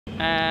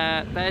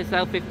There's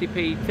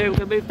L50P2. We're going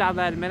to move down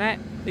there in a minute.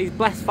 These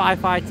blessed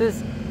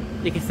firefighters,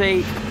 you can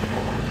see,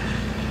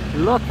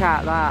 look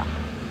at that.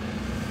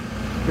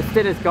 The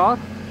stinner's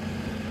gone.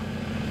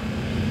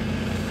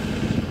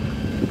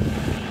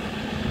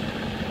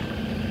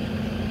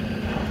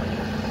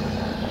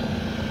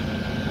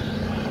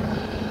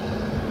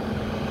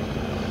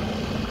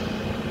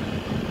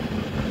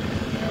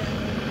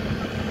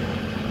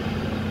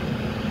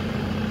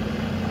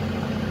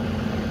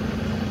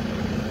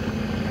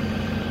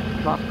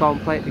 That's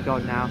completely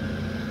gone now.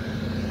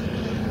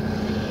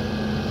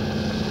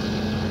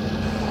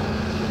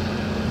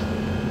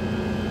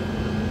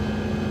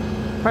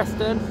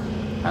 Preston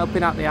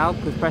helping out the Alp,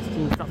 because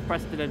that's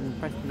Preston and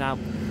Preston Alp.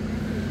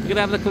 We're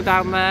gonna have a look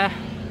down there.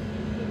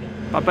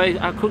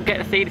 I couldn't get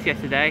to see this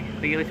yesterday.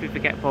 The Elizabeth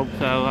forget pump,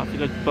 so that's a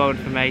good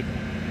bonus for me.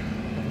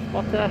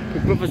 Spotter,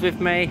 my brother's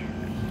with me,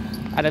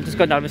 and I've just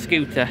gone down a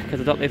scooter because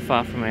I don't live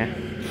far from here.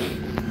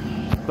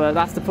 But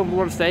that's the pump I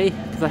want to see,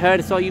 because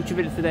I saw YouTube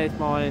videos today this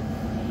morning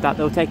that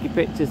they were taking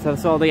pictures, and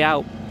I saw the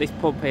Alp, this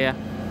pump here,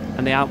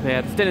 and the Alp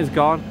here. The stinner's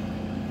gone,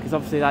 because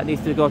obviously that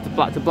needs to go to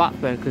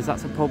Blackburn, because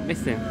that's a pump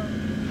missing.